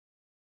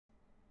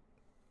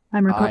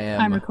I'm recording.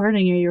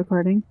 Are you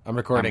recording? I'm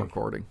recording. I'm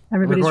recording.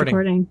 Everybody's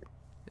recording.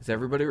 Is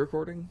everybody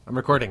recording? I'm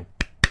recording.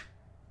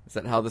 Is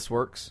that how this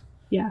works?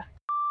 Yeah.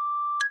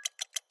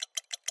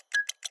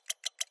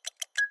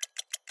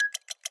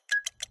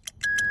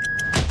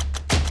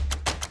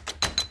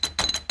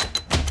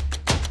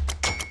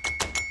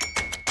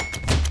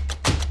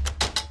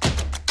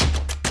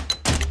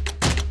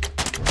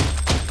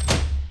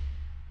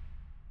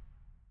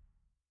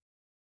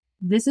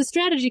 This is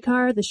Strategy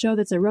Car, the show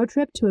that's a road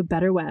trip to a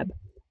better web.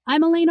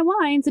 I'm Elena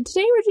Wines, and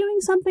today we're doing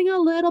something a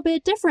little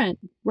bit different.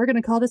 We're going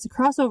to call this a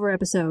crossover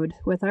episode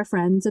with our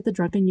friends at the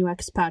Drunken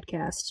UX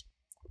podcast.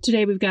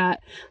 Today we've got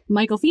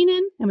Michael Feenan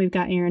and we've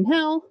got Aaron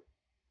Hill.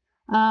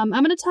 I'm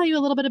going to tell you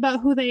a little bit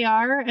about who they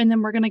are, and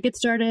then we're going to get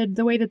started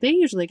the way that they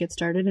usually get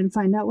started and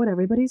find out what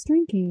everybody's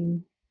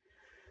drinking.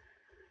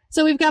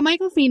 So we've got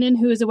Michael Feenan,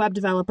 who is a web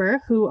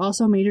developer who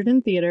also majored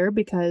in theater,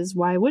 because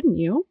why wouldn't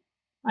you?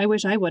 I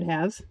wish I would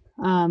have.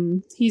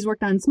 He's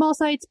worked on small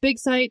sites, big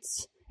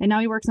sites, and now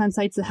he works on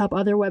sites that help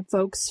other web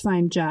folks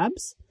find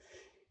jobs.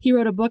 He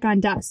wrote a book on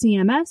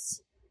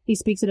 .cms. He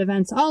speaks at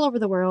events all over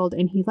the world,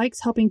 and he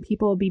likes helping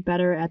people be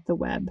better at the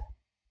web.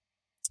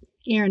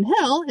 Aaron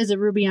Hill is a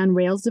Ruby on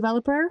Rails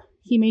developer.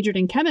 He majored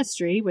in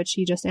chemistry, which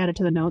he just added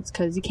to the notes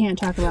because you can't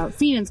talk about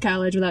Feenan's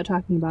college without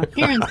talking about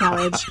Aaron's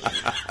college.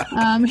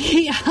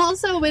 He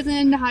also was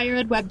in higher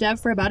ed web dev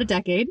for about a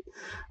decade.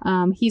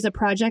 He's a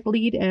project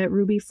lead at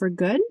Ruby for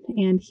Good,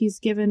 and he's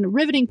given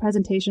riveting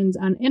presentations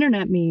on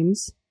internet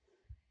memes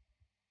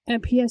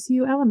at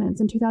PSU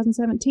Elements in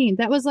 2017.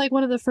 That was like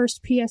one of the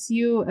first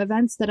PSU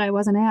events that I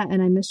wasn't at,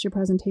 and I missed your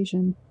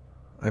presentation.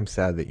 I'm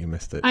sad that you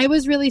missed it. I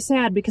was really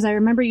sad because I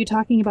remember you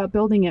talking about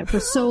building it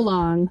for so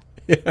long.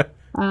 Yeah.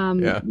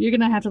 You're going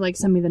to have to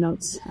send me the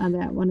notes on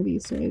that one of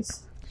these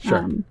days.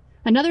 Sure.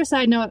 Another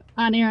side note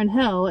on Aaron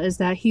Hill is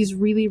that he's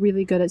really,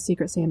 really good at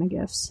Secret Santa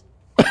gifts.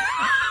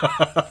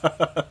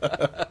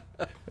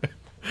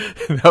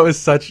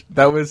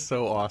 That was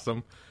so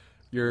awesome.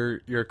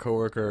 Your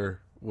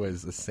coworker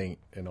was a saint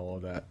in all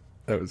of that.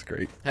 That was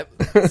great.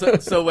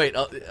 So wait,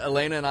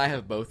 Elena and I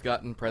have both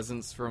gotten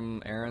presents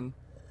from Aaron.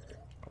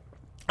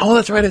 Oh,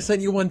 that's right. I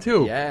sent you one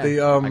too. Yeah,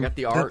 I got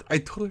the art. I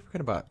totally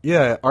forgot about.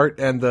 Yeah, art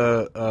and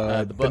the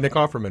Nick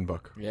Offerman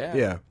book.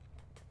 Yeah.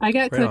 I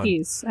got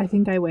cookies. I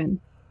think I win.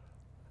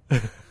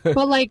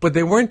 But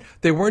they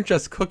weren't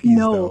just cookies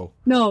though.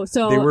 No,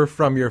 so they were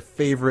from your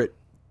favorite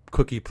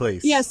cookie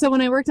place. Yeah, so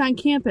when I worked on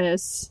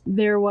campus,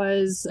 there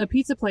was a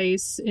pizza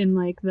place in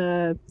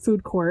the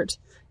food court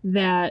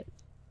that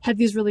had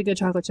these really good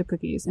chocolate chip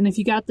cookies. And if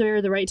you got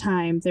there the right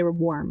time, they were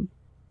warm.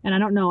 And I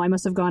don't know, I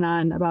must have gone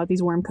on about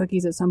these warm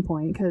cookies at some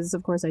point, because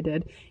of course I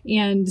did.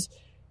 And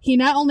he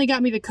not only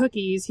got me the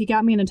cookies, he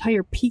got me an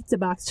entire pizza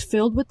box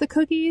filled with the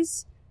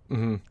cookies.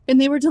 Mm-hmm.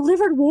 And they were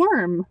delivered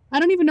warm. I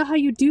don't even know how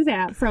you do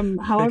that from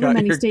however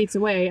many states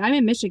away. I'm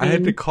in Michigan. I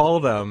had to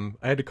call them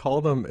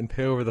and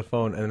pay over the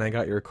phone, and then I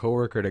got your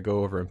coworker to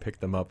go over and pick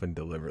them up and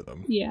deliver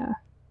them. Yeah.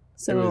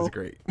 So it was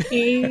great.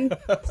 A+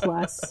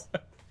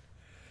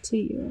 to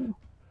you.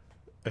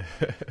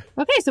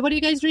 Okay, so what are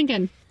you guys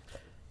drinking?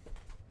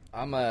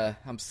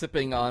 I'm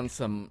sipping on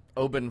some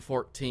Oban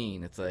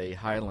 14. It's a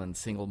Highland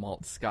single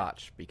malt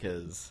Scotch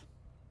because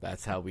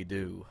that's how we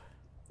do.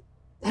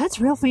 That's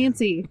real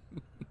fancy.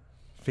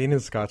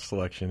 Feenan's Scotch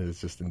selection is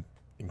just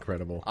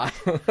incredible.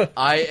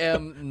 I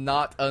am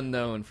not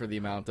unknown for the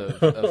amount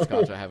of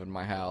Scotch I have in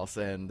my house,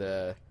 and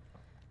I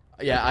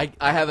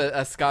have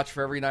a Scotch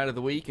for every night of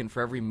the week and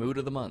for every mood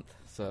of the month.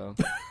 So.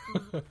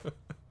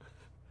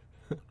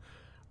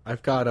 I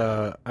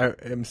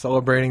am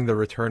celebrating the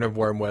return of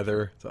warm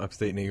weather to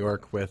upstate New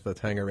York with a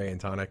Tanqueray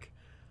and tonic.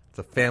 It's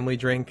a family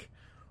drink.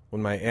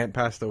 When my aunt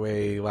passed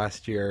away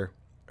last year,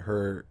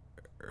 her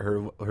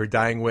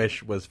dying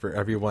wish was for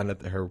everyone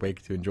at her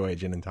wake to enjoy a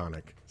gin and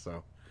tonic.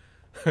 So,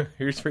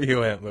 here's for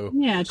you, Aunt Lou.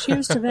 Yeah,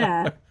 cheers to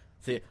that.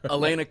 See,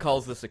 Elena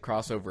calls this a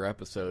crossover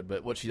episode,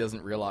 but what she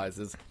doesn't realize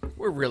is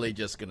we're really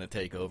just going to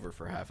take over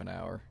for half an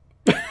hour.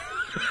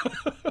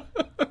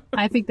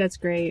 I think that's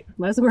great.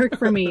 Less work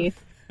for me.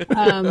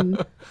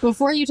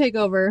 Before you take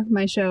over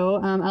my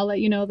show, I'll let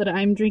you know that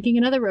I'm drinking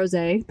another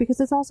rosé because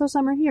it's also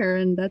summer here,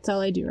 and that's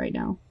all I do right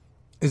now.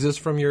 Is this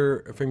from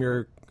your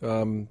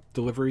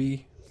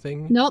delivery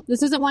thing? Nope,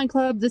 this isn't Wine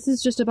Club. This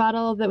is just a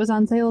bottle that was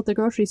on sale at the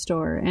grocery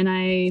store, and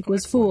I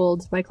was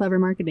fooled by clever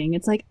marketing.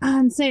 It's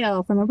on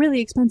sale from a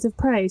really expensive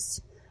price.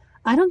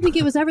 I don't think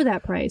it was ever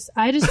that price.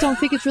 I just don't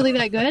think it's really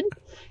that good.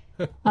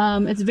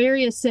 It's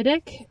very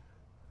acidic.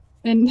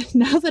 And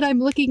now that I'm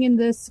looking in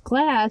this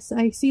glass,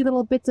 I see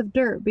little bits of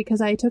dirt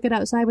because I took it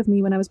outside with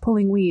me when I was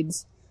pulling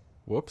weeds.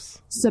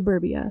 Whoops.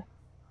 Suburbia.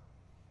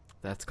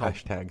 That's called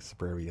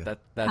 #suburbia.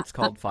 That's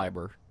called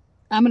fiber.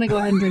 I'm going to go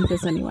ahead and drink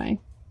this anyway.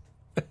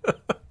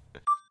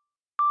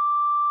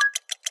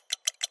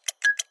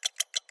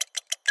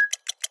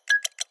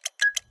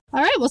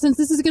 All right, well, since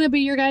this is going to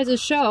be your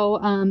guys' show,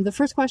 the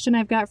first question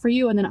I've got for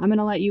you, and then I'm going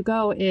to let you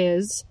go,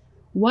 is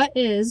what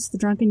is the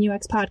Drunken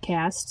UX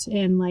podcast,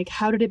 and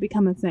how did it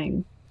become a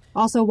thing?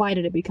 Also, why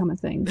did it become a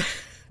thing?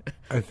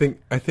 I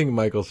think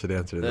Michael should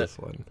answer this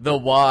one. The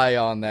why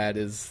on that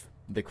is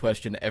the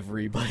question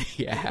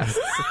everybody asks.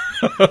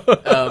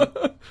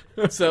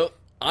 So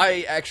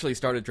I actually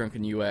started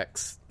Drunken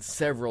UX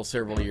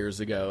several years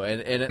ago,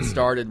 and it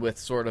started with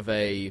sort of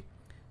a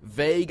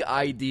vague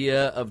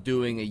idea of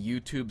doing a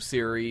YouTube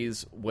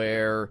series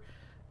where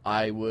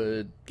I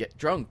would get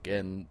drunk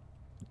and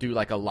do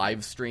like a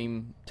live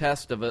stream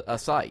test of a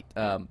site,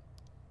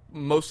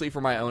 mostly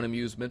for my own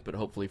amusement, but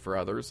hopefully for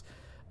others.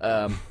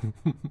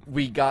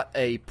 We got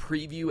a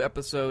preview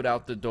episode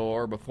out the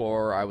door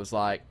before I was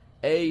like,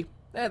 the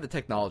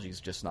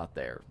technology's just not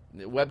there.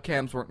 The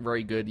webcams weren't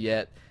very good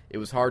yet. It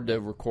was hard to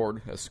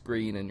record a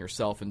screen and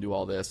yourself and do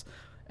all this.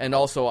 And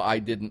also, I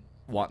didn't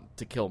want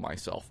to kill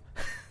myself.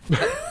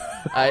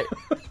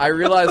 I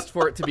realized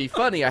for it to be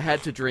funny, I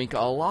had to drink a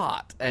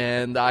lot.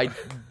 And I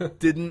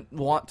didn't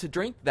want to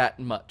drink that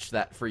much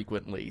that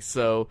frequently.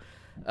 So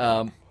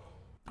I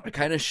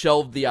kind of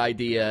shelved the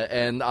idea.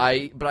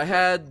 But I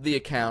had the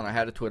account. I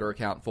had a Twitter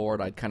account for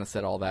it. I'd kind of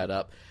set all that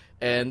up.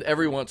 And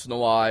every once in a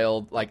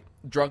while, like,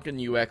 Drunken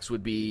UX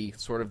would be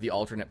sort of the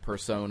alternate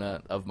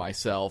persona of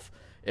myself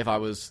if I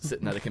was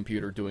sitting at a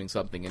computer doing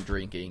something and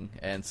drinking.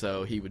 And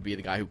so he would be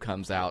the guy who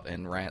comes out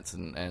and rants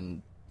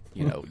and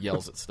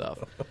yells at stuff.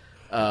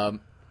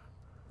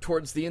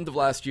 Towards the end of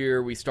last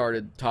year, we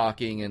started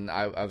talking, and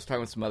I was talking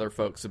with some other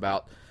folks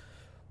about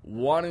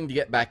wanting to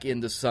get back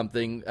into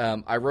something.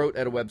 I wrote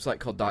at a website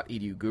called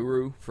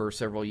 .eduguru for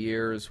several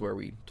years where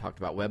we talked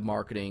about web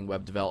marketing,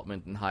 web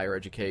development, and higher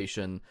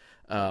education.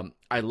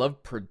 I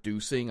love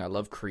producing. I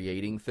love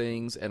creating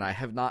things, and I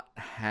have not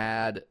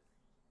had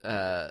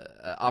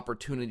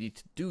opportunity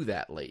to do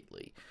that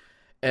lately.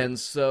 And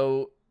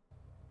so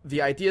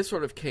the idea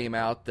sort of came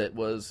out that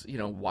was,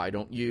 why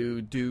don't you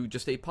do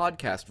just a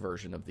podcast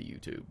version of the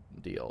YouTube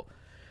deal?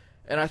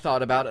 And I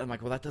thought about it. I'm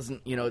like, well, that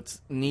doesn't,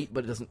 it's neat,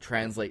 but it doesn't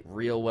translate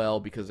real well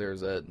because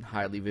there's a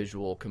highly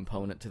visual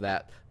component to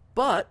that.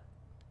 But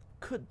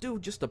could do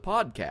just a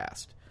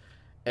podcast.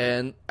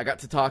 And I got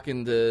to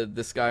talking to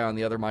this guy on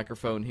the other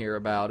microphone here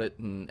about it,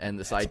 and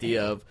this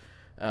idea of,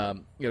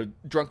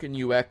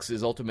 Drunken UX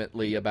is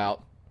ultimately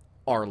about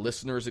our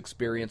listeners'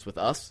 experience with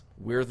us.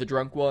 We're the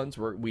drunk ones.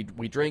 We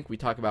drink. We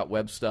talk about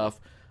web stuff.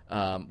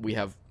 We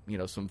have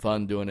some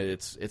fun doing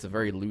it. It's a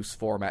very loose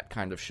format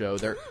kind of show.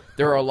 There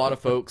are a lot of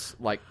folks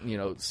like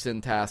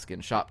Syntask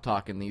and Shop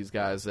Talk and these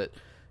guys that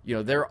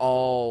they're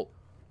all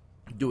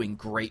doing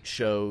great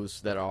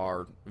shows that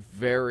are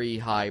very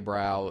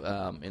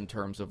highbrow in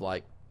terms of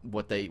like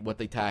what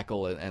they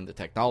tackle and the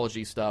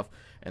technology stuff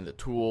and the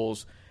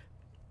tools.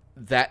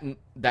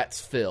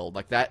 That's filled.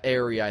 Like that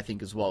area I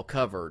think is well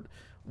covered.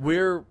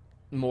 We're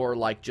more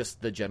like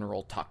just the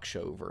general talk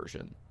show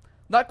version.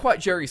 Not quite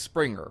Jerry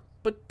Springer,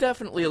 but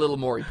definitely a little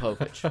Maury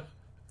Povich.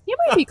 You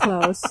might be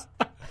close.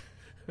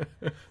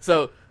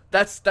 So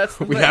that's the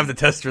we thing. have the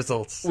test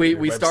results.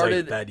 We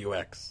started Bad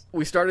UX.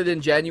 We started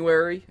in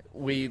January.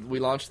 We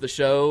launched the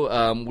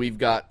show. We've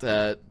got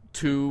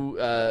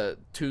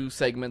two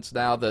segments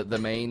now. The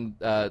main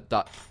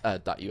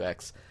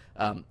 .ux.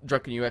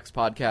 Drunken UX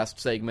podcast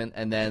segment,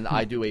 and then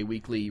I do a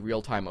weekly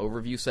real-time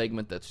overview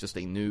segment that's just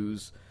a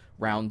news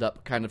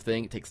roundup kind of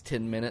thing. It takes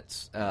 10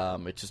 minutes.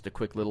 It's just a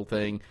quick little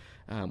thing.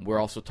 We're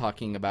also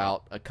talking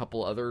about a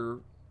couple other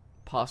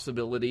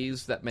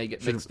possibilities that may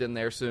get mixed in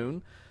there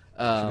soon.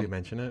 Should we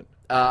mention it?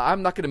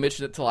 I'm not going to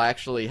mention it till I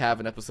actually have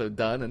an episode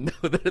done and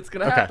know that it's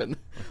going to happen.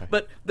 Okay.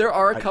 But there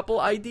are a couple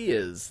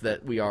ideas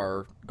that we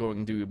are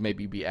going to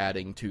maybe be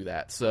adding to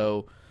that.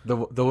 So the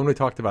one we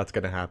talked about is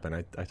going to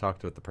happen. I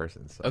talked with the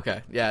person. So.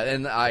 Okay, yeah,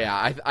 and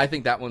I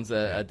think that one's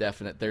a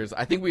definite.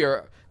 I think we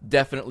are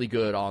definitely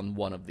good on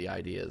one of the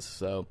ideas.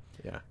 So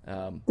yeah,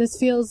 this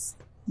feels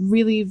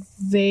really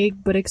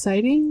vague but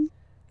exciting.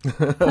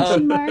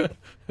 Question mark.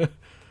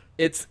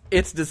 It's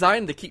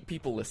designed to keep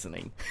people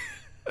listening.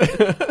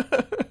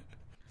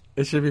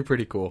 It should be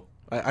pretty cool.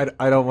 I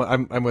don't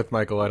want. I'm with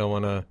Michael. I don't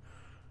want to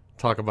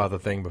talk about the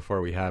thing before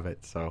we have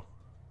it. So.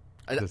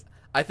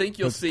 I think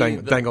you'll see.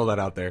 Dangle that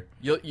out there.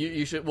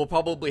 You should. We'll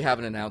probably have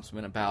an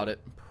announcement about it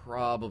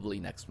probably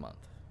next month.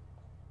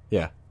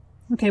 Yeah.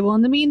 Okay. Well,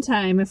 in the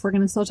meantime, if we're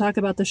going to still talk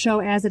about the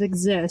show as it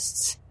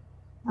exists,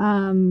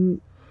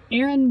 Aaron,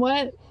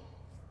 what?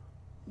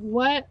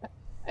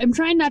 I'm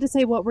trying not to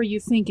say what were you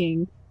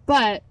thinking,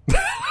 but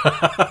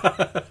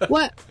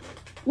what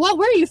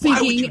were you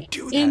thinking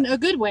in a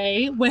good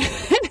way when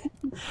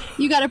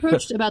you got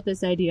approached about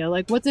this idea?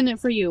 Like, what's in it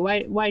for you?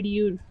 Why do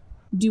you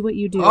do what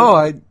you do?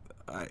 Oh,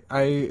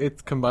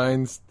 it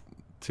combines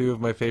two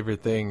of my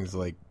favorite things,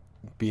 like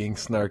being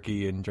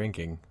snarky and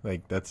drinking.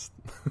 Like that's.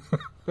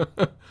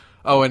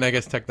 Oh, and I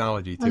guess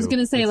technology too. I was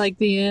gonna say like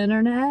the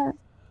internet.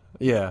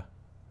 Yeah.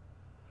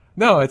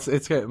 No, it's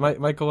good.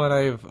 Michael and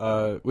I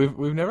have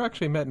we've never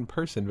actually met in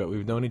person, but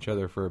we've known each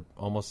other for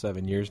almost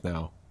 7 years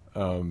now.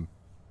 And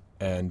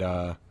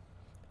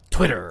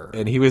Twitter.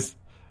 And he was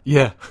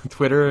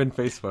Twitter and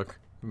Facebook.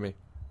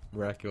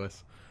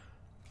 Miraculous.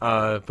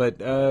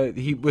 But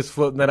he was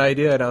floating that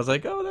idea, and I was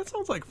like, "Oh, that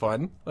sounds like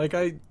fun. Like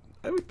I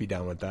would be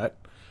down with that."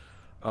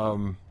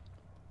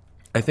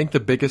 I think the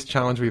biggest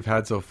challenge we've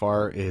had so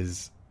far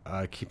is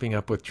keeping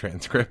up with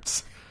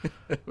transcripts.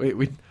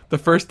 The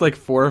first like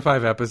 4 or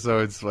 5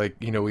 episodes, like,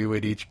 you know, we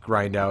would each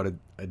grind out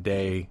a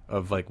day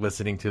of like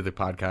listening to the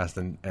podcast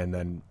and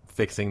then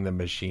fixing the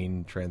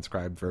machine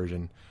transcribed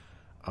version.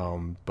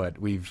 But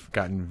we've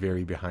gotten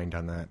very behind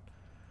on that.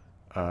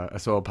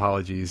 So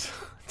apologies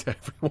to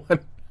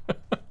everyone.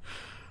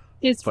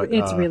 It's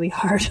really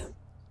hard.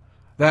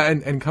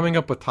 That and coming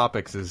up with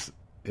topics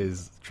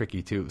is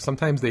tricky too.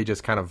 Sometimes they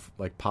just kind of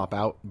like pop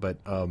out, but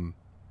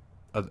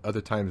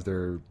other times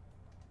they're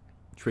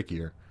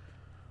trickier.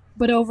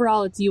 But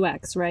overall, it's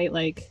UX, right?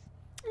 Like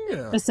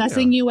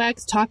assessing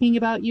UX, talking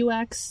about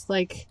UX.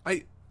 Like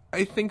I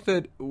think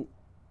that,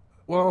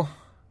 well,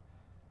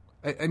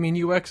 I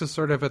mean, UX is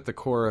sort of at the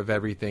core of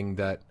everything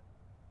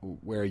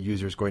where a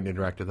user is going to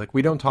interact with. Like,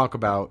 we don't talk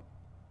about,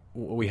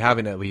 we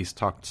haven't at least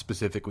talked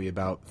specifically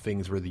about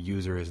things where the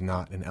user is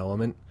not an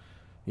element.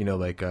 You know,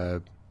 like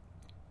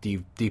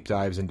deep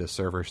dives into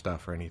server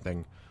stuff or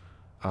anything.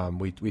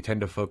 We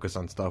tend to focus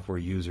on stuff where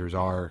users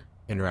are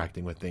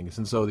interacting with things,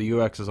 and so the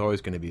UX is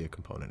always going to be a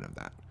component of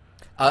that.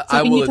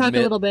 So can you talk a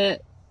little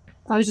bit?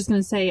 I was just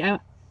going to say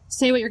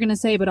what you're going to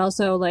say, but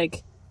also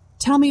like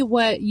tell me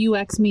what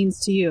UX means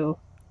to you,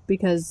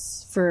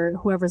 because for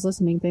whoever's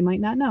listening, they might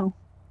not know.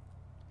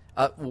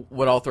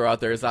 What I'll throw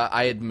out there is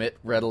I admit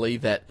readily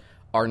that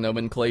our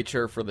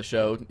nomenclature for the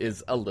show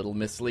is a little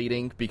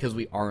misleading because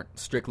we aren't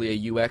strictly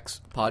a UX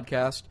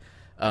podcast.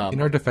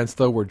 In our defense,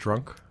 though, we're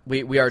drunk.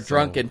 We are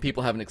drunk, and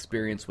people have an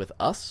experience with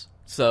us.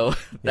 So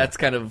that's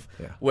kind of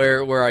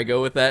where I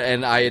go with that.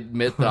 And I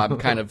admit that I'm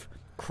kind of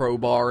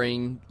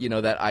crowbarring, you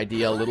know, that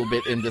idea a little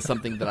bit into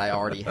something that I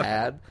already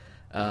had.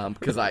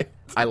 Because I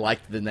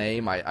liked the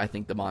name. I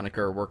think the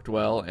moniker worked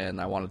well, and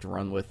I wanted to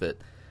run with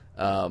it.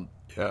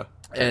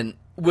 And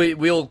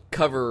we'll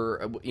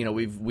cover, you know,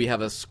 we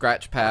have a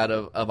scratch pad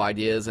of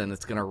ideas, and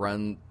it's going to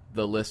run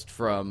the list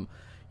from,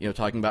 you know,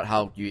 talking about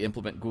how you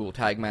implement Google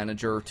Tag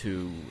Manager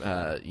to,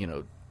 you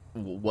know,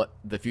 what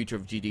the future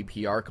of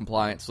GDPR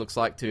compliance looks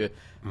like to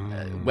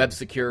web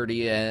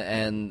security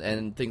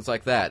and things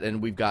like that.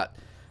 And we've got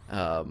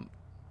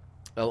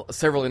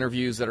several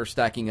interviews that are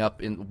stacking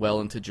up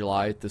well into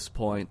July at this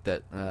point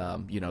that,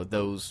 you know,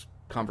 those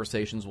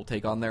conversations will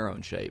take on their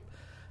own shape.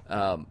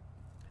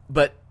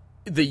 But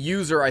the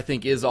user, I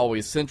think, is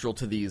always central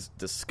to these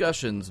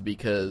discussions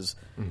because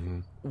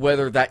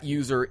whether that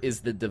user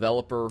is the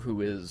developer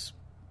who is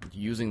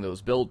using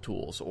those build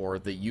tools or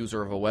the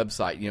user of a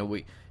website, you know,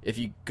 if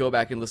you go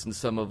back and listen to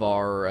some of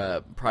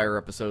our prior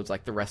episodes,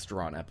 like the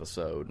restaurant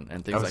episode and things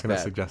like that. I was going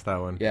to suggest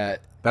that one. Yeah.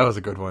 That was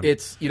a good one.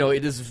 It's, you know,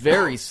 it is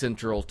very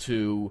central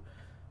to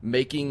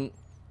making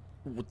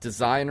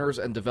designers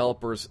and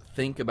developers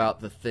think about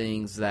the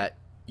things that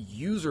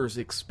users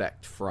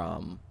expect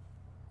from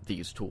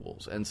these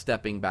tools and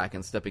stepping back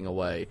and stepping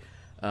away.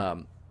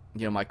 You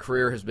know, my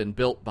career has been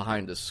built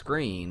behind a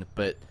screen,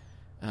 but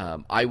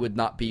I would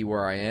not be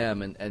where I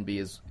am and be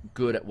as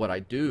good at what I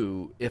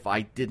do if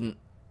I didn't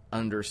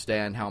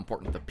understand how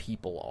important the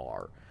people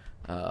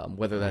are,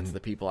 whether that's the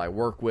people I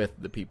work with,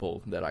 the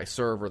people that I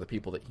serve, or the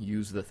people that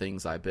use the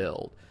things I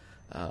build.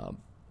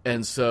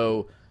 And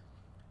so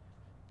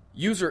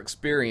user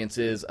experience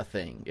is a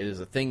thing. It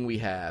is a thing we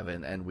have,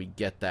 and we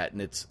get that,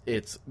 and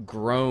it's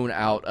grown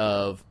out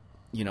of,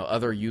 you know,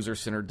 other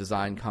user-centered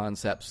design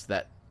concepts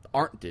that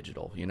aren't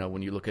digital. You know,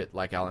 when you look at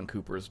like Alan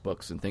Cooper's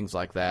books and things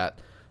like that,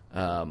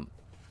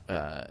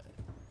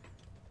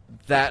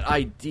 that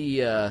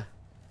idea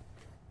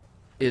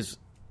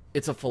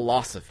it's a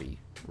philosophy,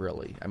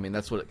 really. I mean,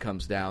 that's what it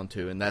comes down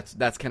to, and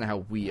that's kind of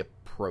how we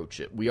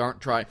approach it. We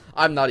aren't trying.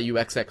 I'm not a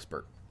UX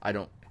expert. I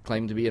don't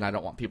claim to be, and I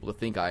don't want people to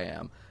think I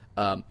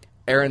am.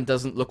 Aaron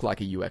doesn't look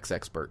like a UX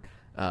expert.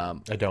 I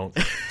don't.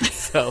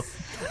 So,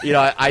 you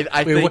know,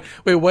 I think.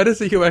 Wait, what does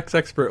a UX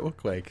expert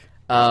look like?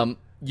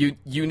 You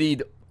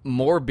need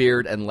more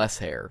beard and less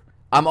hair.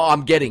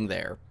 I'm getting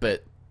there,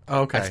 but.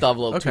 Okay. I still have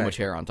a little too much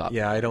hair on top.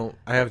 Yeah,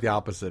 I have the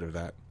opposite of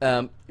that.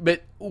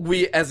 But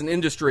we, as an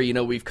industry, you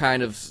know,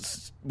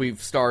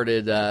 we've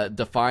started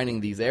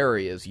defining these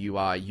areas,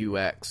 UI,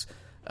 UX,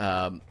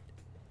 and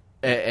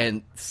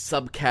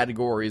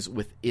subcategories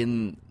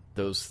within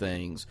those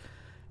things.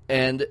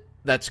 And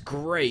that's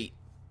great,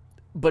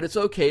 but it's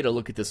okay to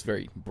look at this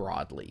very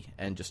broadly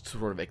and just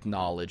sort of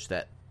acknowledge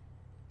that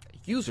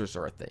users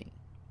are a thing.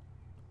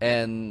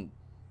 And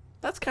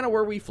that's kind of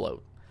where we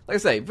float. Like I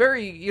say,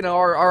 very, you know,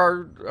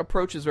 our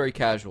approach is very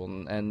casual,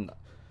 and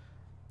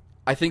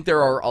I think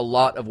there are a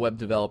lot of web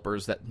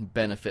developers that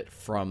benefit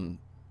from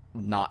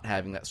not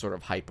having that sort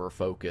of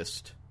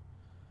hyper-focused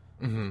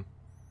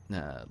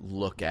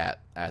look at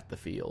the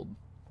field.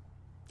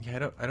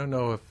 Yeah, I don't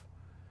know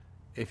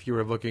if you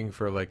were looking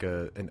for like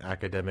an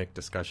academic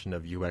discussion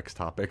of UX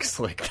topics,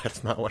 like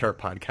that's not what our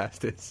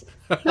podcast is.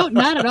 No,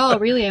 not at all.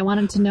 Really, I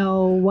wanted to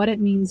know what it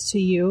means to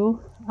you.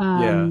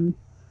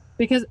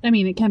 Because I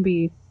mean, it can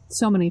be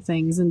so many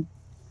things, and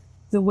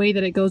the way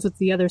that it goes with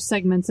the other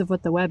segments of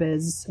what the web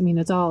is, I mean,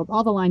 it's all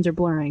the lines are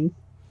blurring.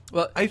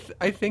 Well, I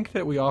think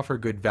that we offer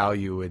good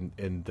value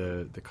in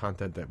the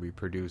content that we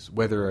produce,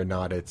 whether or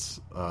not it's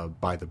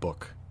by the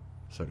book,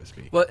 so to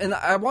speak. Well, and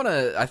I want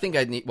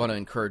to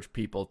encourage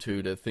people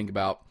to think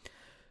about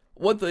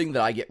one thing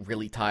that I get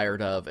really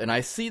tired of, and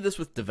I see this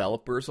with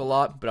developers a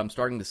lot, but I'm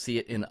starting to see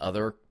it in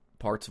other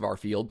parts of our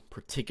field,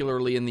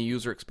 particularly in the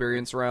user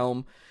experience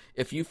realm.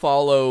 If you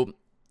follow,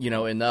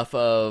 enough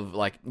of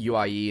like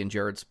UIE and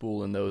Jared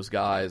Spool and those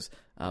guys,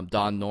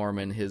 Don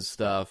Norman, his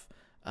stuff,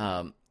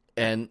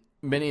 and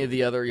many of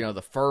the other,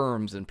 the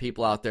firms and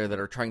people out there that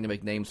are trying to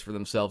make names for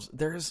themselves,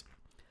 there's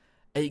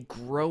a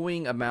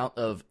growing amount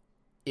of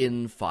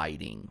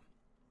infighting.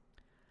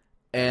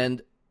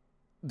 And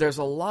there's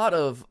a lot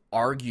of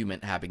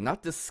argument happening,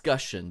 not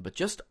discussion, but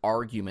just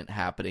argument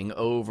happening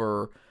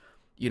over,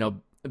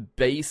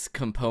 base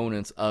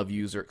components of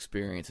user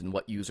experience and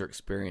what user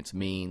experience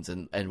means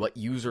and what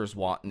users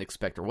want and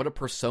expect, or what a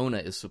persona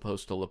is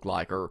supposed to look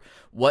like, or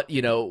what,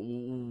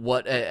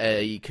 what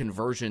a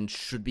conversion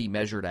should be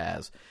measured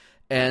as.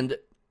 And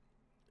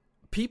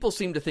people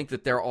seem to think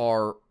that there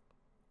are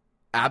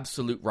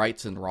absolute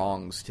rights and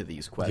wrongs to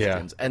these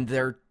questions, and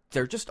there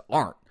just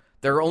aren't.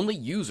 There are only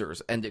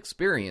users and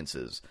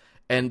experiences,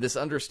 and this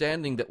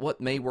understanding that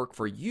what may work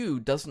for you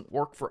doesn't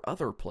work for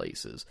other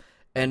places.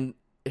 And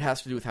it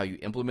has to do with how you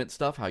implement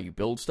stuff, how you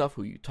build stuff,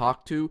 who you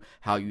talk to,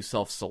 how you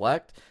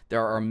self-select.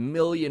 There are a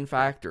million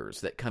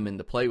factors that come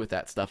into play with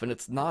that stuff, and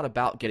it's not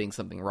about getting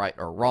something right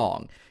or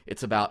wrong.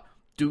 It's about,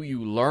 do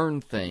you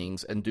learn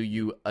things, and do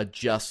you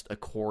adjust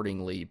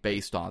accordingly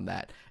based on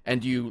that?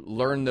 And do you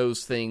learn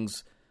those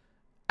things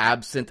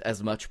absent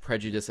as much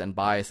prejudice and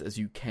bias as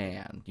you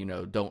can?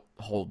 Don't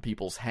hold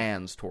people's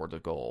hands toward the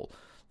goal.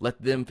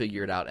 Let them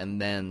figure it out,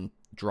 and then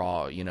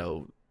draw,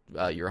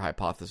 your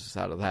hypothesis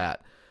out of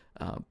that.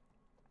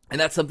 And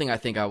that's something I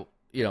think and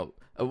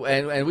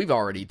we've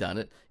already done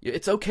it.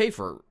 It's okay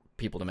for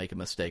people to make a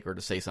mistake or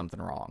to say something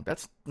wrong.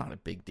 That's not a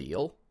big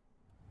deal.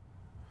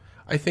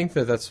 I think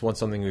that that's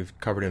something we've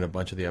covered in a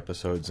bunch of the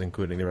episodes,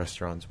 including the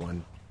restaurants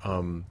one.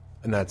 And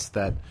that's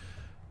that,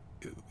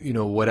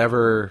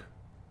 whatever,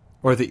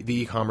 or the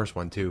e-commerce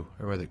one too,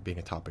 or there being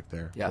a topic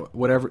there. Yeah.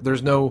 Whatever,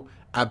 there's no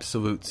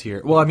absolutes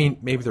here. Well, I mean,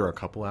 maybe there are a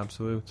couple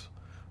absolutes,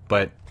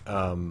 but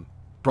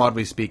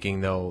broadly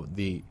speaking, though,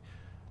 the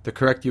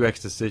correct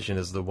UX decision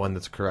is the one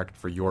that's correct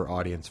for your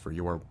audience, for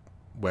your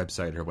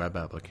website or web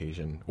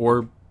application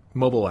or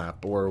mobile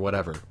app or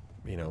whatever,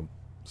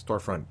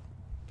 storefront.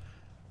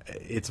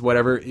 It's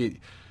whatever.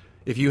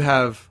 If you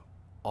have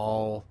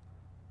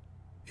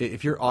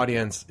if your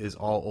audience is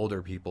all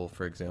older people,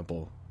 for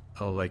example,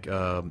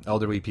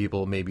 elderly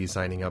people may be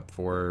signing up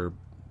for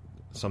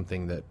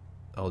something that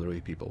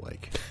elderly people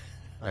like.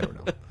 I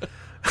don't know.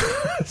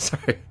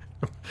 Sorry.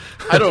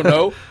 I don't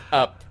know.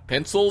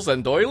 Pencils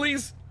and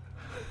doilies?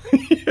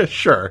 Yeah,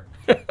 sure.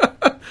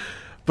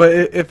 But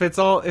if it's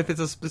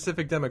a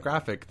specific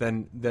demographic,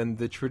 then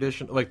the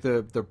traditional, like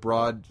the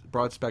broad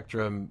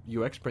spectrum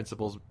UX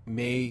principles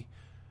may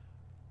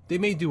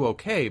do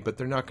okay, but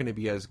they're not going to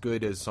be as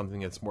good as something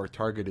that's more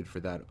targeted for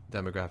that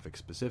demographic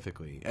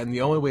specifically. And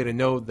the only way to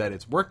know that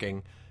it's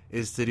working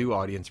is to do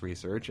audience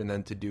research, and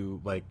then to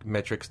do like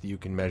metrics that you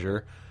can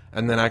measure,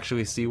 and then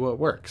actually see what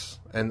works.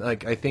 And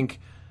I think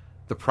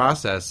the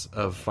process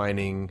of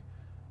finding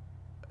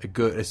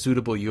a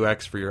suitable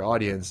UX for your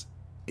audience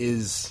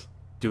is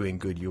doing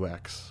good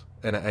UX.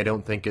 And I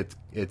don't think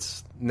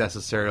it's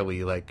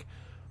necessarily like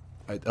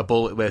a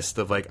bullet list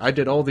of like, I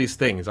did all these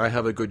things, I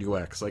have a good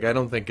UX. I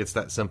don't think it's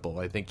that simple.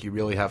 I think you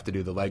really have to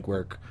do the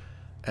legwork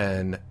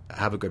and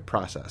have a good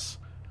process.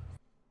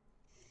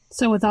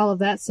 So with all of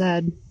that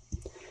said,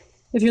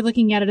 if you're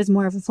looking at it as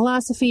more of a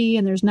philosophy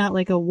and there's not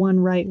like a one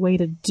right way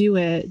to do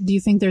it, do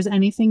you think there's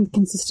anything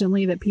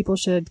consistently that people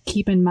should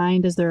keep in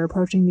mind as they're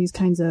approaching these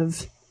kinds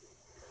of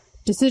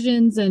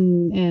decisions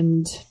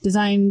and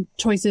design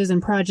choices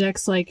and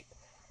projects? Like,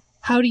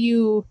 how do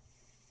you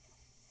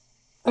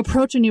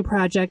approach a new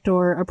project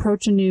or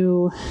approach a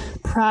new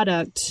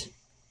product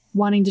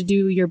wanting to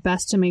do your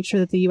best to make sure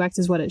that the UX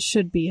is what it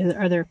should be?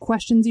 Are there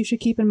questions you should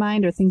keep in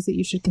mind or things that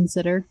you should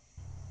consider?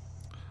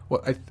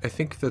 Well, I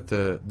think that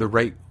the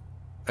right...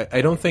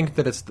 I don't think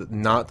that it's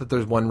not that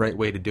there's one right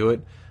way to do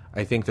it.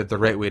 I think that the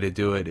right way to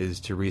do it is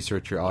to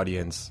research your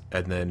audience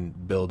and then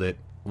build it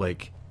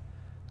like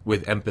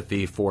with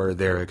empathy for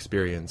their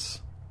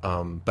experience.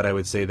 But I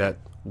would say that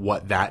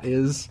what that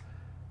is,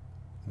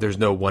 there's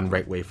no one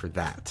right way for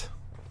that,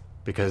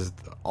 because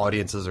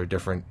audiences are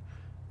different,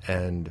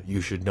 and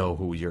you should know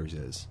who yours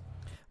is.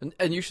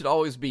 And you should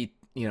always be,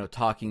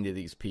 talking to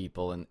these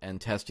people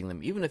and testing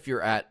them, even if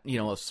you're at,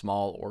 a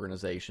small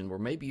organization where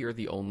maybe you're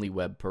the only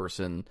web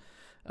person,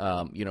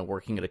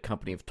 working at a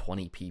company of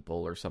 20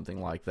 people or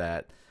something like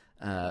that.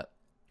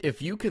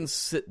 If you can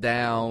sit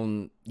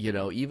down,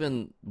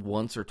 even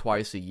once or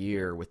twice a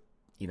year with,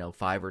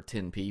 5 or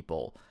 10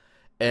 people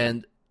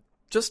and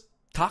just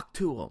talk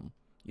to them,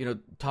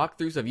 talk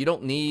through stuff. You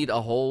don't need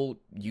a whole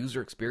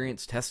user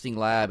experience testing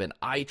lab and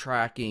eye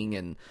tracking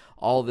and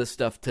all this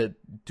stuff to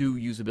do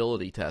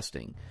usability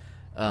testing.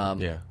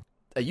 Yeah.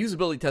 a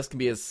usability test can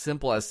be as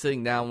simple as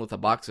sitting down with a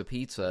box of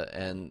pizza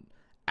and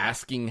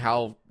asking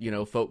how,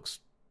 folks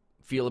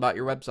feel about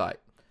your website.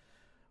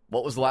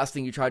 What was the last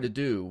thing you tried to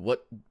do?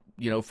 What,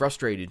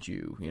 frustrated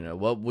you?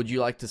 What would you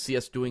like to see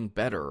us doing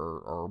better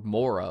or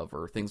more of,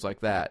 or things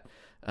like that?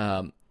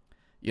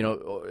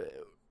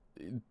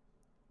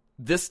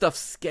 This stuff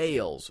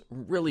scales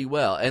really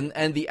well.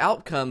 And the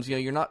outcomes,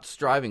 you're not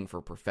striving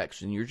for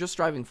perfection. You're just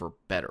striving for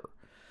better.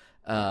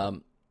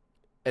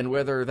 And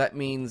whether that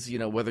means,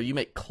 whether you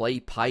make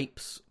clay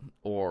pipes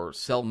or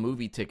sell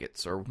movie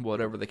tickets or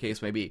whatever the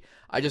case may be.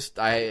 I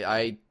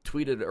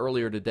tweeted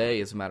earlier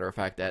today, as a matter of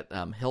fact, at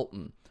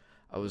Hilton.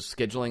 I was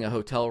scheduling a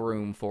hotel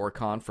room for a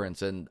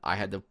conference, and I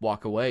had to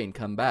walk away and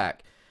come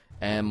back.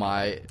 And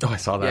I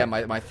saw that. Yeah,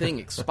 my thing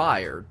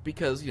expired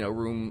because,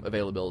 room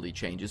availability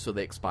changes, so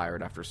they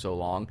expired after so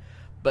long.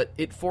 But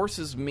it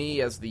forces me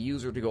as the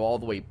user to go all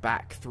the way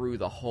back through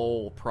the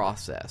whole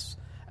process,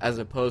 as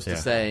opposed to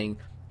saying,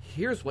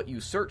 here's what you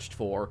searched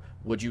for.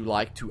 Would you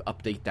like to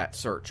update that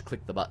search?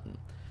 Click the button.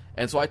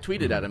 And so I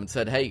tweeted at him and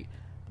said, hey,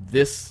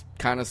 this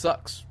kind of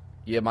sucks.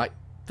 You might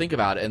think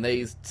about it. And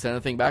they sent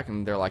a thing back,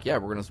 and they're like, yeah,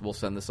 we'll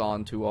send this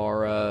on to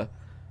our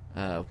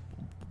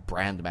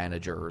brand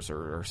managers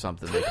or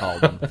something they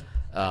called them.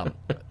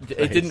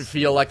 It didn't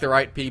feel like the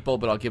right people,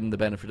 but I'll give them the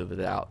benefit of the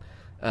doubt.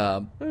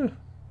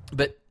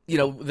 But,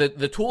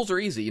 the tools are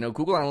easy.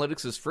 Google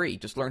Analytics is free.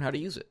 Just learn how to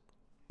use it.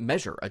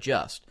 Measure,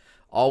 adjust.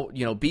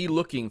 Be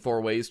looking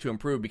for ways to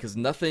improve, because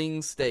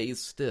nothing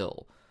stays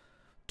still.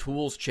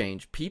 Tools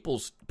change, people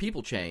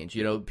change.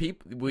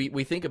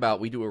 We think about,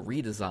 we do a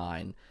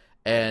redesign,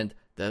 and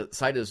the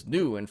site is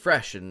new and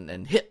fresh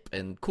and hip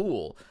and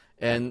cool,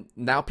 and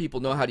now people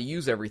know how to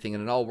use everything,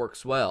 and it all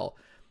works well.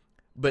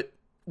 But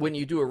when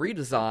you do a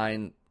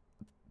redesign,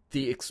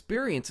 the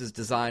experience is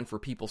designed for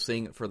people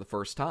seeing it for the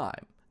first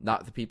time,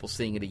 not the people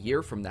seeing it a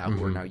year from now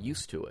who are now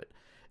used to it.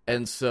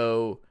 And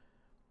so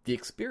the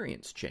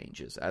experience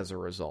changes as a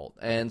result.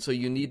 And so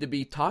you need to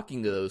be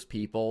talking to those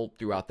people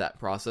throughout that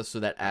process, so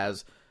that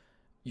as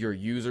your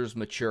users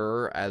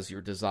mature, as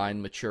your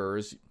design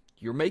matures,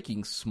 you're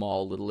making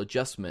small little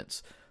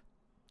adjustments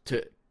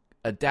to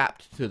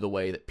adapt to the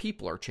way that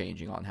people are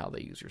changing on how they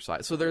use your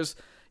site. So there's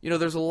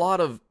a lot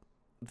of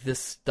this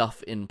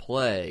stuff in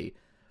play,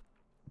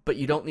 but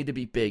you don't need to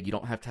be big. You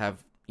don't have to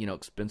have,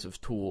 expensive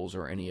tools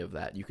or any of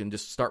that. You can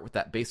just start with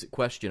that basic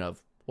question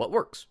of what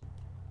works,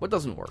 what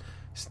doesn't work.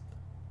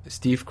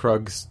 Steve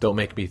Krug's Don't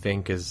Make Me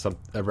Think is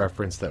a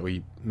reference that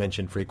we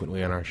mention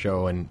frequently on our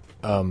show, and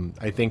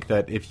I think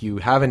that if you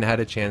haven't had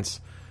a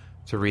chance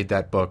to read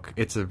that book,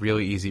 it's a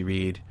really easy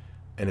read,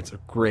 and it's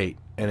great,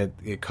 and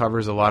it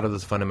covers a lot of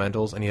those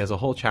fundamentals, and he has a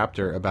whole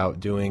chapter about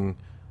doing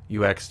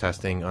UX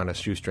testing on a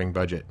shoestring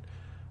budget,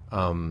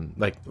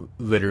 like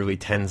literally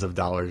tens of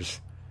dollars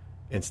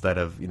instead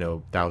of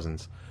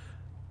thousands,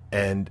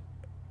 and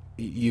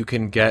you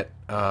can get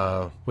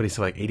what do you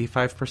say, like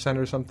 85%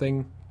 or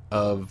something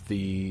of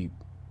the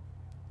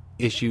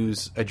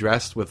issues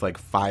addressed with like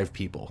 5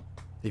 people.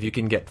 If you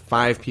can get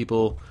 5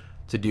 people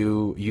to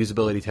do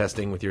usability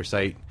testing with your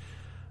site,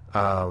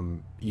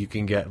 you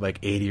can get like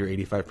 80 or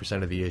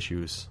 85% of the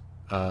issues.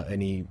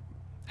 And he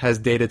has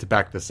data to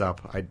back this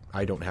up.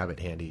 I don't have it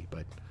handy,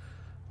 but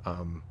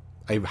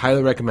I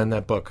highly recommend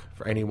that book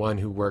for anyone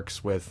who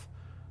works with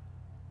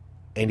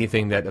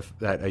anything that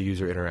a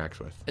user interacts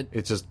with.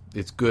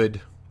 It's good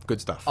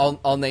stuff.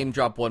 I'll name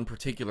drop one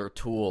particular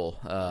tool,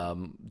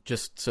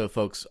 just so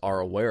folks are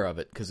aware of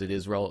it, because it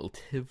is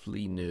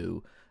relatively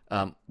new.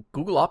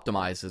 Google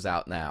Optimize is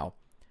out now.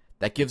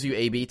 That gives you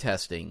A/B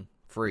testing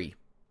free.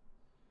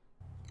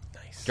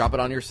 Nice. Drop it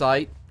on your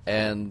site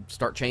and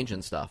start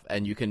changing stuff,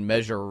 and you can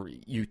measure.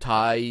 You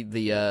tie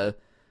the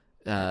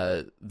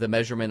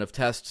measurement of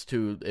tests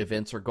to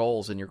events or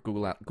goals in your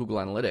Google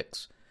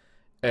Analytics,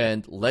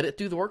 and let it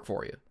do the work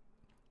for you.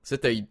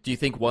 Sit there. Do you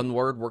think one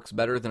word works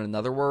better than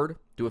another word?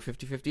 Do a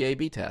 50-50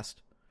 A/B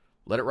test.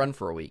 Let it run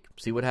for a week.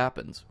 See what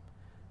happens.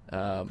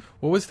 What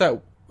was that?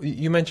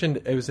 You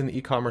mentioned it was in the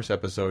e-commerce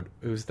episode.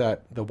 It was the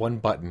one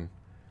button.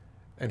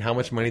 And how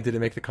much money did it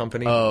make the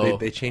company? Oh.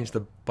 They changed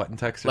the button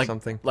text or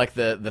something? Like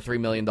the $3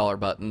 million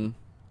button?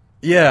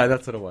 Yeah,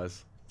 that's what it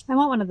was. I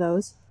want one of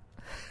those.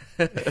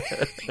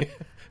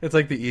 It's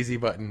like the easy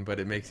button, but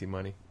it makes you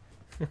money.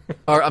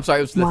 Or I'm sorry,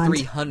 it was the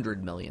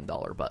 $300 million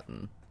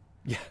button.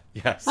 Yeah,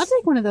 yes. I'll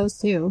take one of those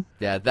too.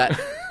 Yeah, that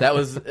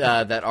was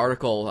that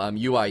article.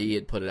 UIE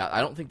had put it out. I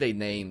don't think they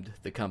named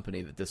the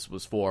company that this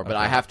was for, but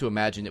I have to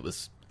imagine it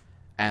was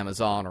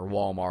Amazon or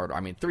Walmart. I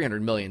mean,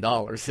 $300 million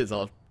is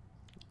a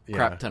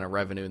crap ton of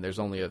revenue, and there's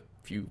only a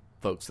few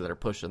folks that are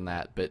pushing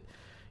that. But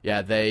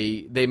yeah,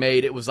 they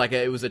made it was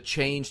a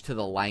change to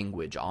the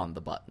language on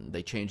the button.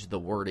 They changed the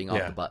wording on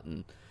the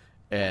button,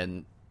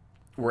 and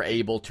were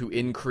able to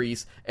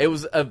increase. It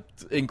was an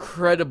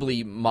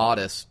incredibly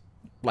modest,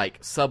 like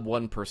sub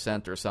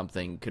 1% or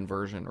something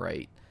conversion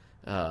rate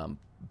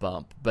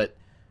bump. But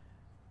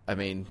I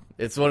mean,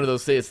 it's one of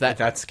those things. It's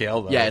that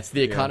scale, though. Yeah, it's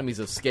the economies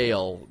of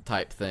scale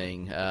type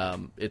thing.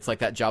 It's like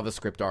that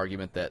JavaScript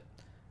argument that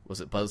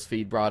was it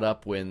BuzzFeed brought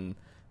up when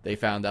they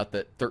found out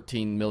that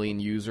 13 million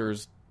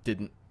users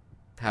didn't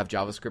have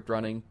JavaScript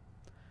running.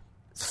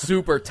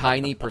 Super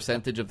tiny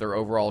percentage of their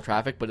overall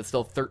traffic, but it's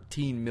still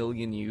 13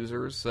 million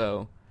users.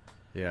 So,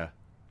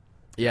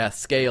 yeah,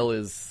 scale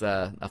is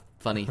a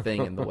funny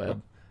thing in the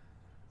web.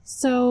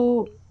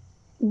 So,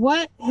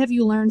 what have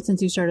you learned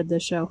since you started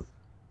this show?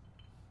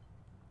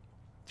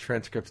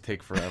 Transcripts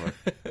take forever.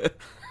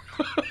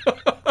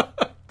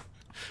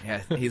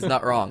 Yeah, he's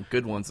not wrong.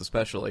 Good ones,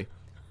 especially.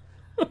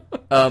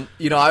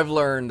 I've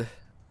learned.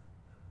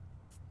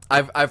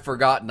 I've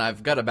forgotten.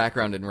 I've got a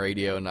background in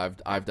radio, and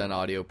I've done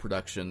audio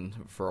production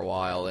for a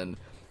while, and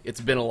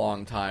it's been a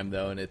long time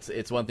though. And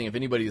it's one thing, if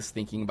anybody is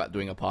thinking about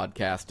doing a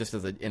podcast, just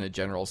in a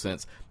general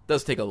sense, it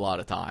does take a lot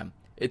of time.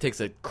 It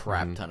takes a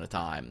crap ton of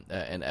time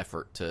and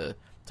effort to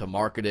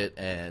market it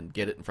and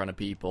get it in front of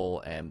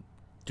people and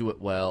do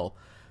it well.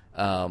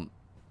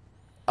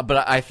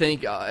 But I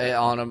think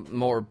on a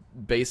more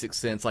basic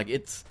sense, like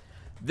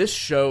this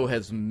show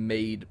has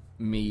made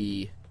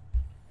me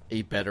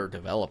a better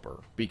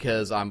developer,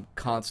 because I'm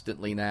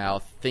constantly now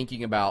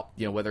thinking about,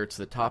 whether it's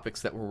the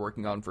topics that we're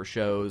working on for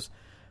shows,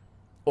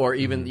 or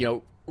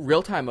even,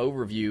 Real-Time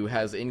Overview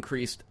has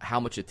increased how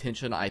much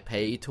attention I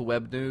pay to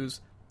web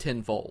news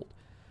tenfold.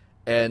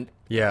 And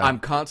I'm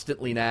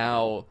constantly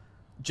now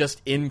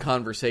just in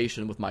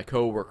conversation with my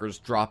coworkers,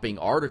 dropping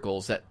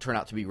articles that turn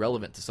out to be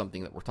relevant to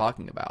something that we're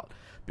talking about,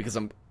 because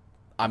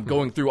I'm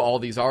going through all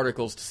these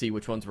articles to see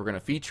which ones we're going to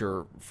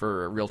feature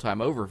for Real-Time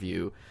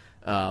Overview.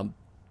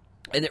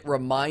 And it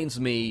reminds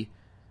me,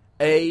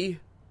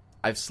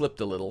 I've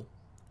slipped a little.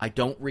 I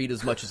don't read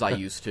as much as I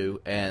used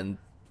to, and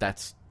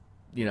that's,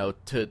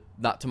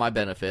 not to my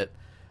benefit.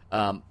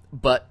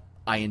 But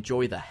I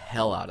enjoy the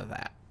hell out of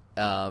that.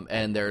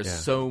 And there's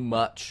so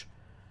much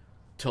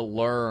to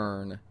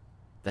learn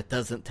that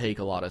doesn't take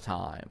a lot of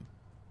time.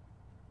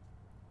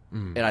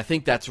 And I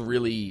think that's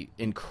really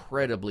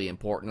incredibly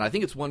important. I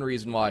think it's one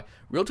reason why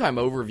Real-Time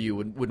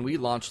Overview, when we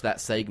launched that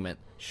segment,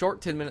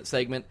 short 10-minute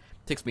segment,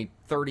 takes me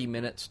 30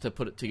 minutes to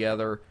put it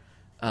together.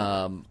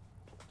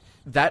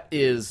 That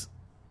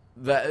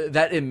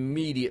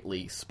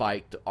immediately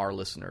spiked our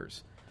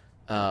listeners.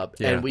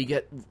 And we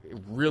get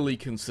really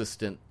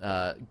consistent,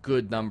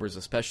 good numbers,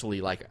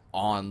 especially like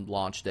on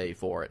launch day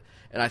for it.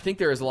 And I think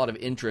there is a lot of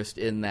interest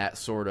in that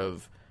sort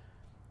of,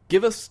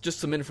 give us just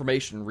some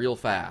information real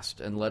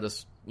fast and let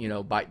us,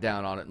 bite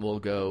down on it, and we'll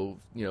go,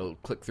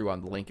 click through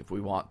on the link if we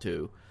want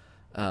to.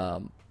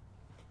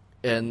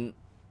 And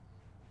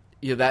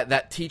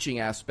that teaching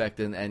aspect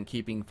and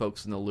keeping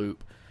folks in the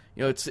loop,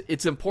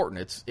 it's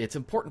important. It's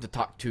important to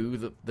talk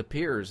to the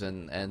peers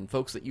and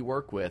folks that you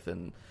work with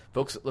and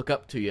folks that look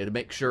up to you, to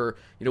make sure,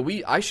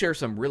 I share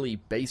some really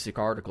basic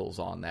articles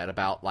on that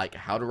about like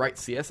how to write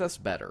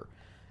CSS better.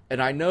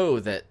 And I know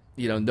that,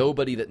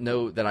 nobody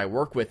that I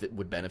work with it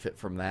would benefit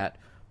from that,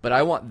 but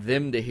I want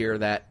them to hear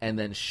that and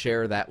then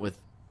share that with,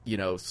 an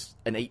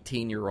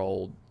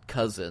 18-year-old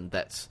cousin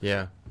that's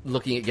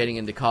looking at getting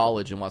into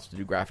college and wants to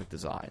do graphic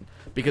design,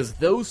 because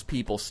those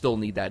people still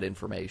need that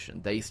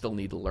information. They still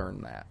need to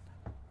learn that.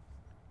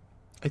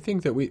 I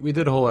think that we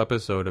did a whole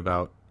episode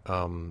about,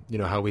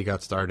 how we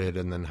got started,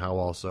 and then how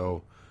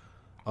also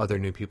other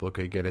new people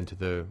could get into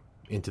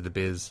the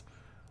biz.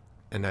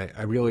 And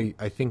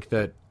I think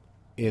that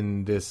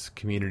in this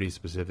community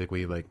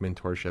specifically, like,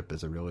 mentorship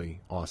is a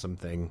really awesome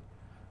thing,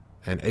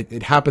 and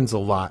it happens a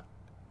lot,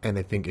 and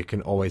I think it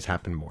can always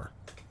happen more.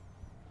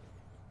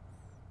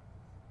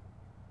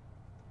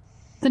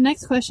 The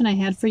next question I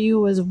had for you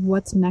was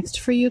what's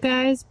next for you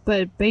guys,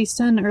 but based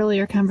on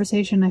earlier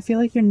conversation, I feel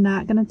like you're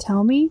not going to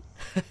tell me.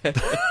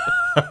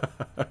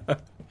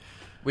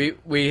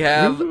 We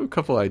have a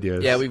couple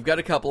ideas. Yeah, we've got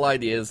a couple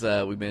ideas.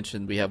 We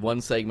mentioned we have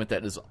one segment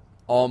that is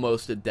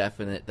almost a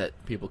definite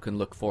that people can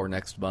look for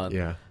next month.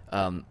 Yeah.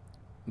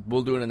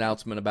 We'll do an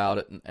announcement about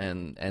it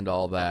and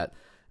all that.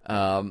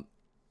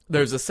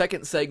 There's a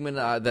second segment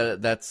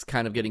that's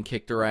kind of getting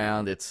kicked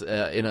around. It's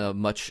in a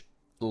much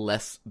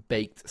less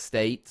baked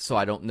state, so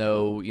I don't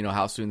know,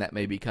 how soon that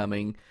may be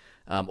coming,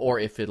 or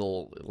if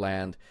it'll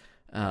land.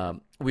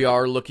 We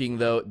are looking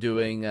though at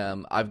doing.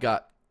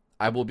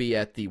 I will be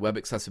at the Web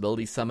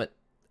Accessibility Summit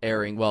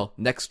airing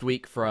next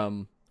week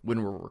from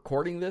when we're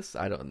recording this.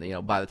 I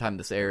don't, by the time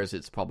this airs,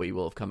 it's probably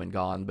will have come and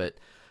gone, but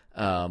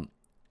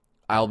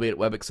I'll be at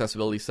Web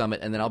Accessibility Summit,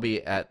 and then I'll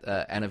be at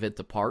An Event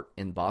Apart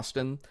in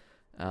Boston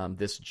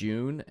this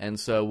June, and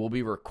so we'll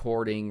be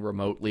recording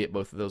remotely at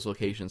both of those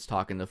locations,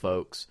 talking to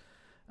folks.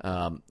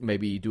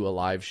 Maybe do a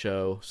live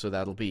show, so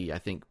that'll be, I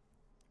think,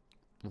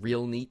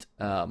 real neat.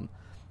 Got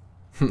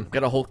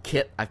a whole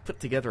kit. I've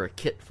put together a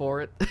kit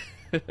for it.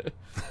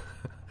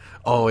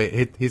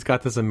 He's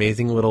got this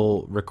amazing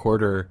little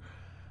recorder.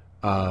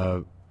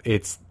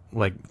 It's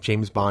like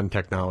James Bond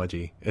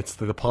technology. It's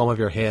the palm of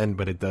your hand,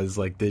 but it does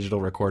like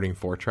digital recording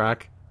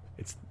 4-track.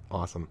 It's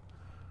awesome.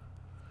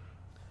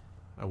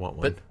 I want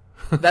one.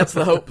 But that's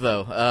the hope,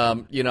 though.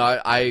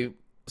 I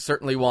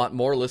certainly want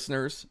more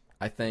listeners.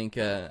 I think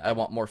I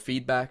want more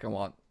feedback. I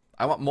want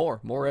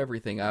more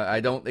everything. I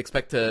don't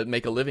expect to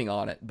make a living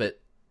on it, but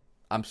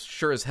I'm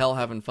sure as hell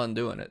having fun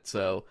doing it.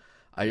 So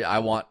I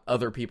want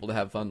other people to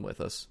have fun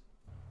with us.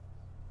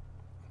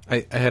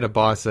 I had a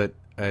boss at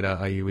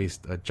IU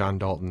East, John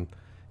Dalton.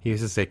 He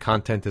used to say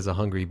content is a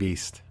hungry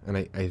beast. And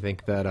I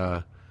think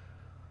that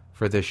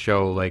for this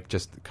show, like,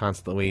 just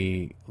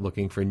constantly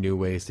looking for new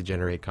ways to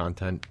generate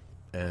content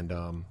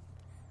and,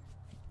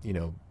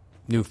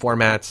 new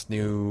formats,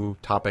 new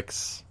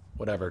topics,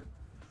 whatever.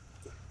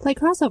 Like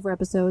crossover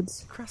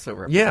episodes.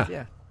 Crossover episodes,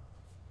 Yeah.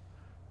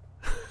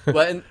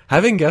 Well, and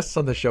Having guests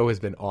on the show has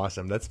been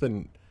awesome. That's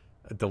been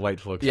a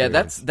delightful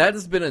experience. that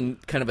has been a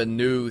kind of a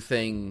new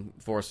thing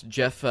for us.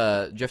 Jeff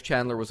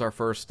Chandler was our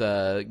first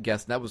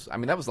guest.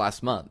 And that was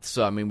last month.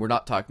 So we're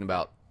not talking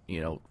about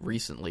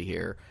recently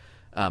here,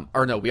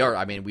 or no, we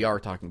are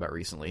talking about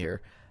recently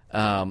here.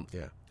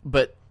 Yeah.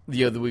 But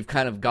we've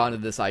kind of gone to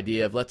this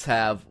idea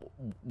of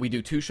we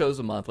do 2 shows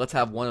a month. Let's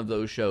have one of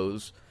those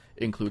shows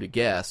include a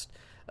guest,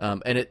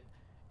 and it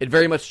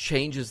very much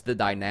changes the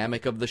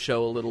dynamic of the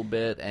show a little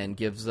bit and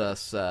gives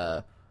us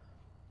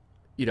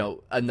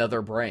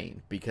another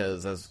brain,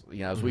 because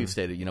as we've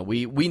stated,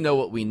 we know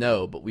what we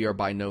know, but we are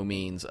by no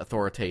means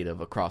authoritative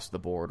across the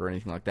board or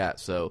anything like that.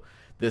 So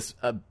this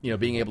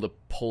being able to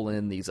pull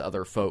in these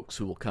other folks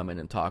who will come in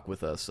and talk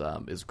with us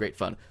is great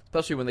fun,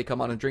 especially when they come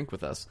on and drink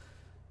with us.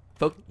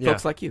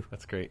 Folks like you.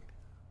 That's great.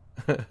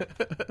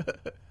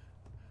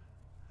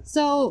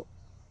 So,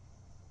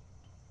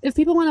 if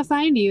people want to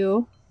find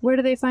you, where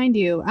do they find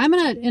you? I'm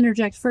going to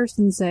interject first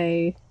and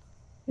say,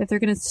 if they're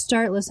going to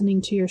start listening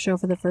to your show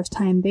for the first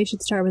time, they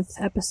should start with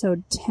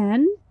episode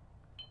 10.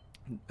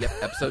 Yep,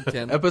 episode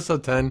 10.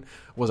 Episode 10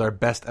 was our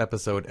best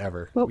episode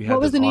ever. What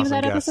was the name of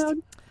that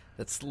episode?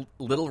 That's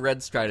Little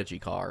Red Strategy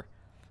Car.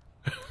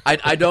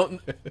 I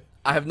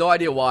have no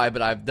idea why,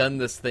 but I've done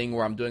this thing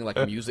where I'm doing like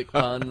music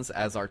puns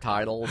as our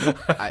titles.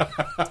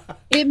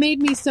 It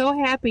made me so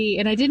happy,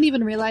 and I didn't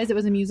even realize it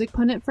was a music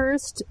pun at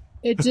first.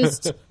 It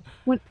just,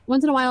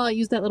 once in a while I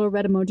use that little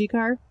red emoji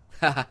car.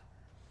 Right.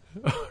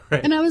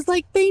 And I was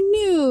like, they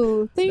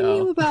knew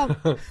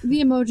about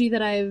the emoji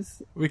that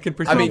We can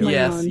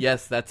pretend.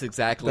 Yes, that's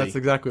exactly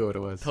what it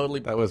was.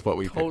 That was what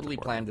we totally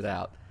planned it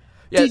out.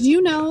 Yeah. Did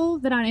you know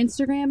that on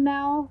Instagram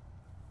now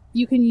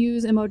you can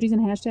use emojis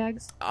and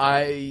hashtags?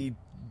 I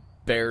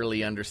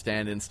barely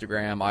understand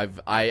Instagram.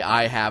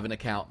 I have an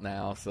account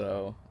now,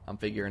 so I'm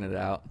figuring it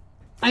out.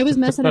 I was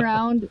messing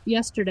around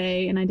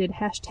yesterday, and I did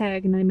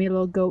hashtag, and I made a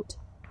little goat.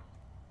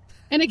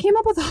 And it came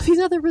up with all these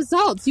other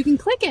results. You can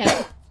click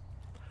it.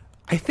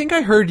 I think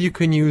I heard you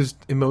can use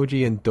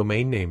emoji in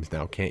domain names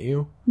now, can't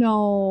you?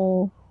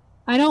 No.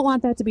 I don't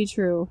want that to be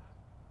true.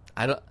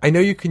 I know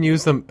you can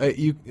use them.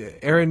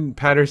 Aaron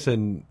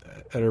Patterson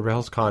at a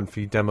RailsConf,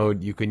 he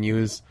demoed you can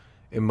use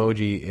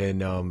emoji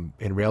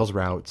in Rails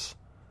routes.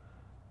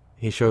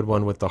 He showed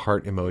one with the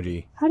heart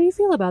emoji. How do you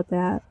feel about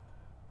that?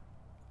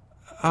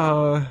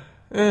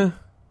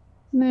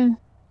 Meh.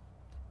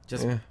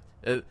 Just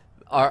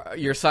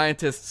your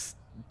scientists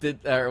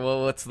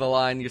what's the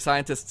line? Your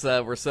scientists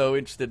were so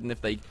interested in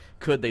if they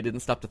could, they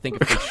didn't stop to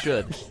think if they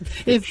should.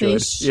 If they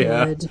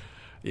should.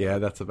 Yeah,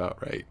 that's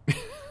about right.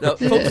 Now,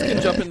 folks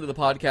can jump into the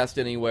podcast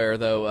anywhere,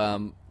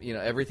 though.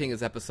 Everything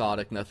is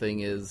episodic.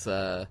 Nothing is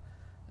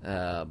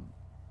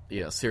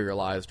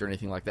serialized or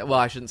anything like that. Well,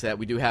 I shouldn't say that.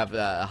 We do have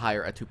a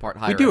 2-part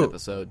higher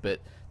episode, but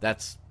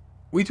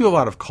we do a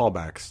lot of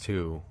callbacks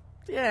too.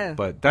 Yeah,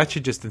 but that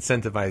should just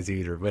incentivize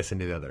you to listen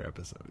to the other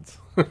episodes.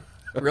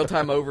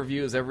 Real-time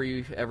overview is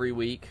every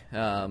week.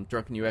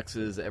 Drunken UX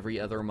is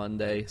every other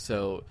Monday.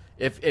 So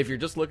if you're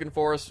just looking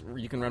for us,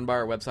 you can run by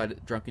our website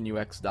at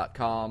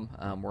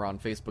drunkenux.com. We're on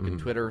Facebook and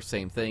Twitter,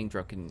 same thing,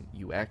 Drunken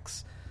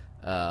UX.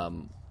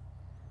 And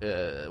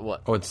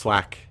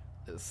Slack.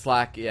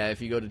 Slack, yeah.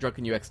 If you go to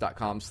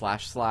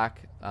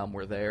drunkenux.com/Slack,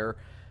 we're there.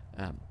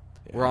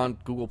 We're on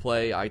Google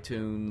Play,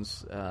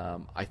 iTunes.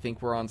 I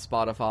think we're on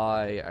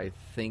Spotify. I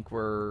think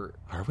we're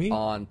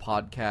on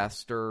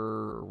Podcaster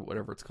or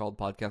whatever it's called,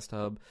 Podcast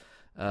Hub.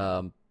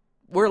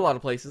 We're a lot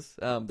of places.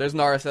 There's an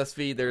RSS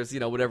feed. There's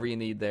whatever you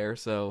need there.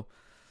 So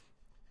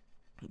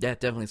yeah,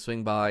 definitely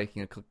swing by.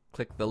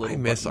 Click the little. I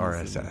miss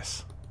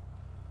RSS.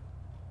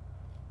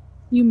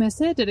 You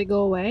miss it? Did it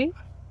go away?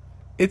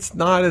 It's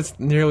not as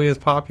nearly as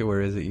popular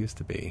as it used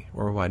to be,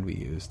 or widely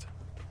used,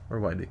 or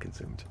widely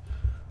consumed.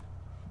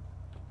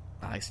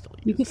 I still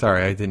use it.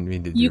 Sorry, I didn't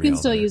mean to. You can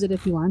still use it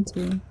if you want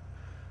to.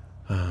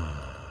 All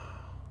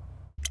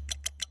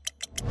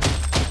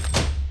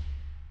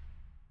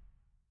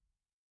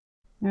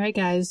right,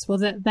 guys. Well,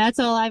 that's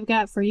all I've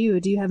got for you.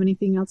 Do you have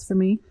anything else for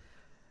me?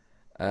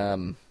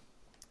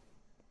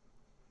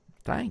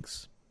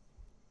 Thanks.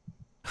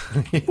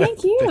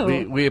 Thank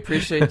you. We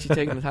appreciate you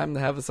taking the time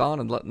to have us on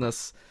and letting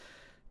us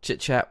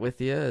chit-chat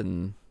with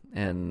you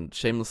and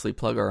shamelessly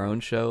plug our own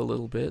show a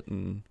little bit,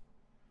 and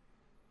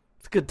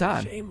it's a good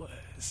time.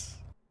 Shameless.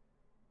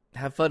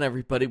 Have fun,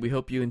 everybody. We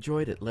hope you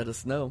enjoyed it. Let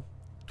us know.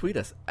 Tweet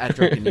us at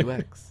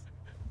DrunkenUX.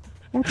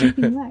 At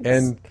DrunkenUX.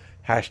 And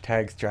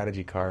hashtag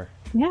Strategy Car.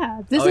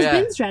 Yeah, this has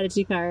been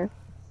Strategy Car.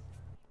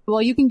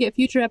 Well, you can get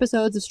future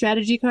episodes of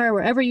Strategy Car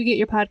wherever you get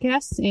your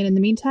podcasts, and in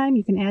the meantime,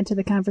 you can add to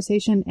the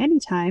conversation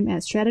anytime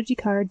at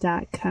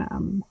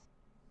strategycar.com.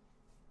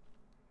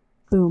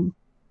 Boom.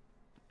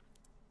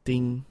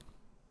 Ding.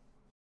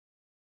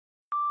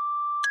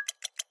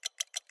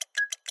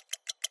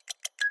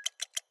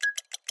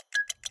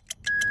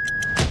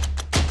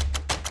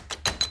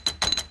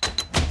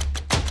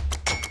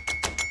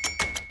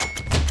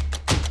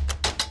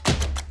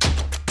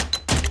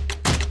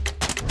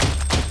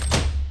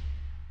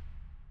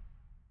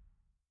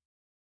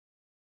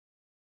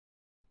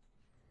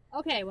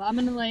 Okay, well, I'm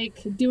gonna, like,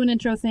 do an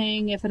intro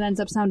thing. If it ends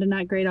up sounding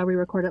not great, I'll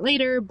re-record it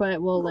later,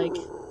 but we'll, like,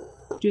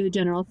 do the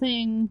general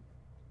thing.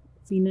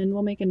 Feenan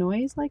will make a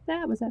noise like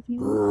that? Was that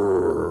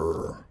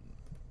Feenan?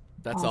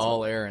 That's Awesome.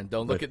 all, Aaron.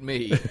 Don't look at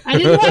me. I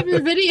didn't have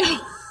your video.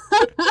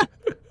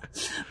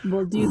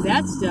 We'll do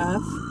that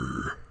stuff.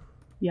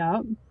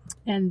 Yup.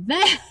 And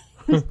then...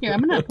 Here,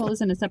 I'm gonna pull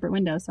this in a separate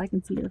window so I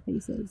can see your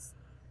faces.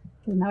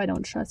 Because now I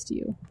don't trust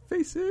you.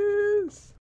 Faces!